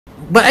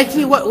But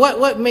actually,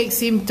 what makes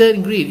him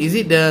turn green? Is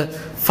it the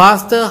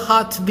faster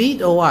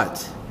heartbeat or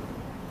what?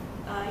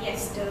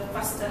 Yes, the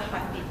faster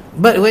heartbeat.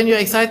 But when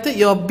you're excited,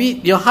 your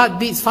heart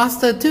beats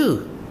faster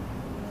too.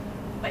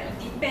 But it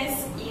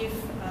depends if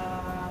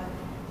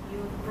you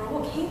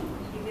provoke him,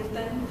 he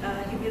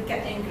will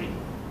get angry.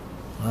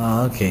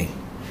 Oh, okay,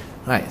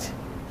 right.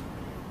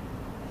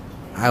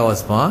 I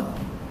was born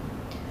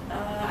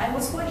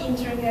in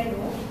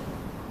Terengganu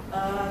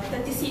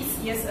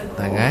 36 years ago.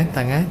 Tangan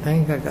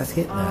kakak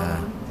sikit.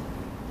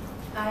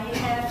 I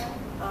have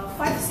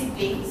 5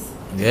 siblings.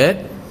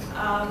 Good.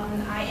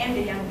 I am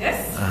the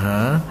youngest.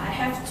 I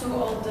have 2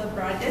 older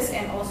brothers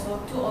and also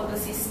 2 older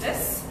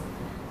sisters.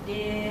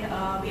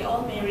 We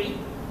all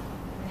married,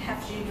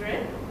 have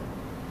children.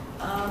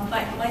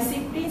 But my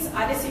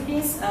other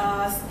siblings,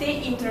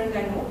 stay in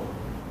Terengganu.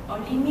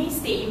 Only me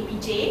stay in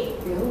PJ.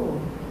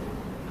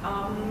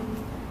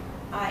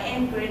 I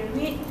am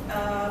graduate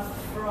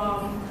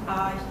from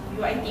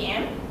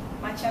UiTM,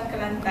 Macam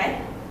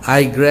Kelantan.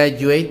 I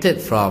graduated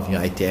from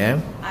UiTM.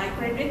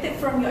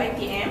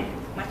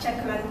 Macam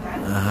Kelantan.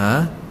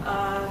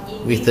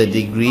 With a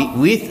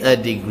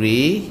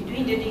degree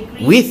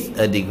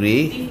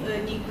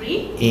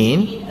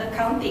in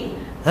accounting.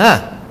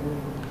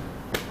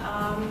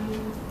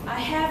 I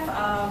have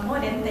more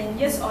than 10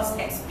 years of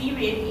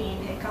experience in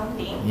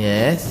accounting.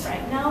 Yes.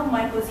 Right now,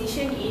 my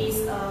position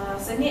is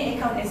senior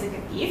account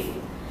executive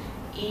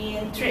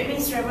in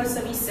Tradewinds Travel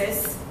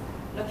Services,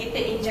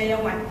 located in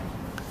Jayawan.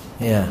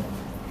 Yeah.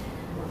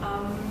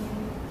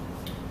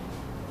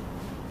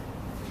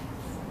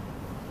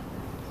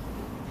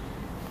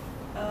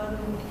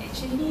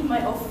 Actually,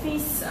 my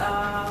office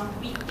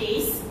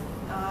weekdays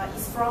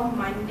is from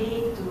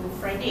Monday to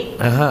Friday.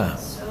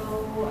 So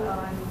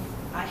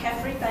I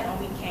have free time on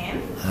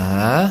weekend.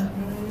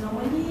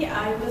 Normally,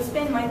 I will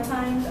spend my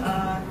time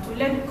to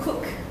learn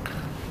cook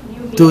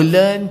new meals. To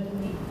learn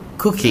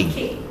cooking.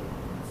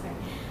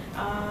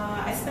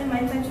 I spend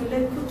my time to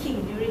learn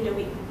cooking during the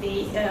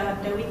weekdays,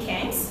 the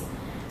weekends.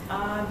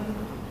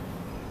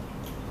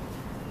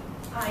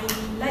 I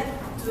like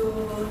to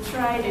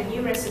try the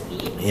new recipe,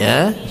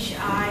 which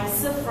I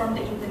serve from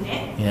the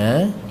internet.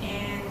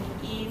 And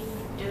if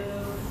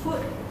the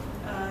food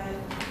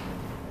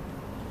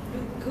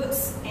look good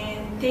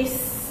and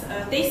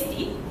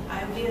tasty,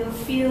 I will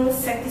feel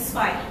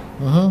satisfied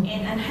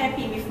and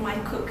unhappy with my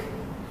cook.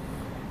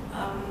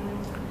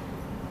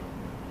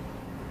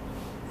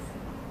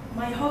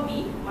 My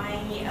hobby,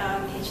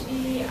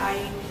 actually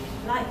I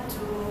like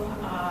to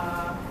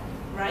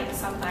write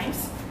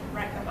sometimes.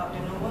 Write about the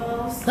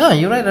novels.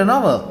 You write a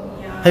novel?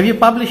 Yeah. Have you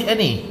published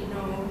any?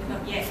 No,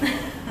 not yet.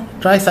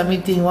 Try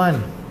submitting one.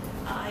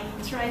 I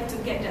try to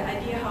get the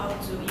idea how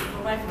to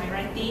improvise my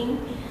writing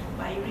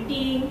by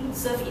reading,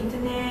 surf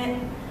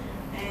internet,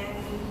 and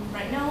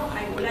right now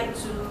I would like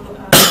to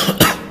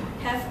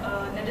have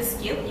another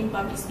skill in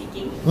public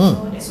speaking.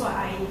 So that's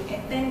why I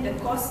attend the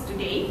course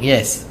today.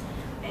 Yes.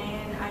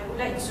 And I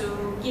would like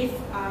to give.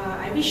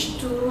 I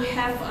wish to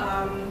have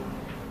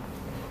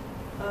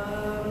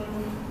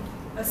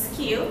a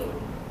skill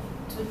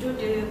to do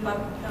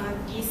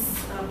this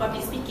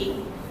public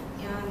speaking,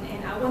 and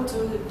I want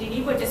to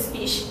deliver the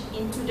speech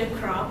into the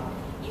crowd,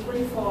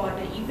 even for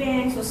the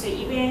events, social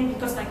event,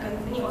 because my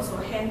company also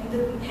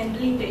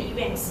handling the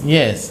events.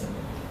 Yes.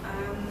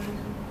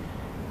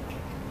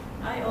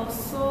 I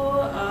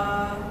also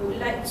would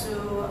like to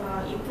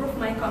improve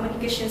my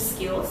communication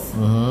skills,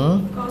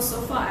 because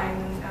so far I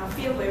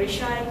feel very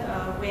shy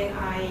when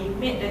I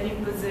met the new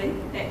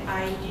person that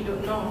I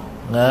didn't know.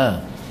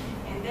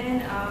 And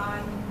then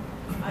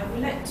I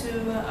would like to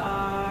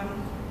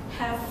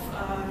have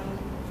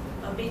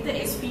a better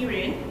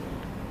experience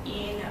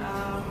in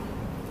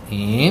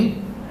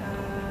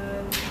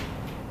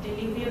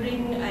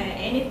delivering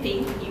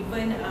anything,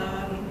 even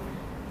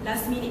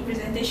last minute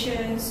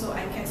presentation, so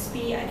I can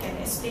speak, I can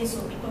explain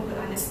so people will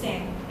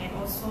understand, and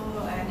also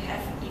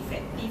have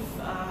effective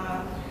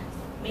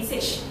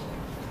message.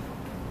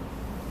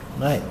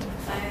 Right.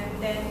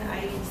 And then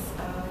I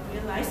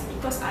realized,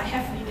 because I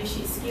have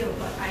leadership skill,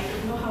 but I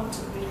don't know how to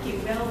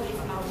communicate well with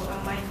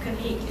my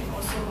colleague and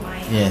also my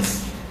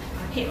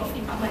head of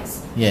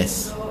departments.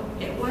 Yes. So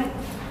that one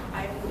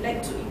I would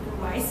like to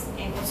improvise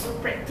and also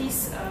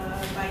practice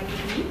by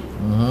daily,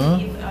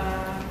 with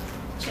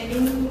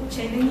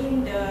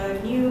challenging the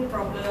new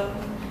problem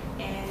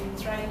and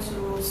try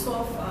to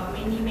solve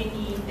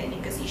many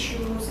technical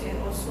issues, and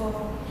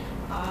also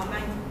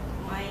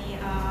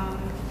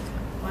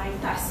my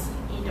tasks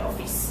in the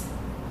office.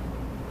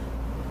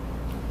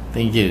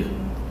 Thank you.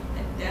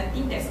 I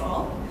think that's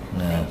all.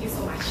 Thank you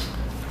so much.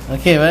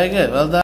 Okay, very good. Well done.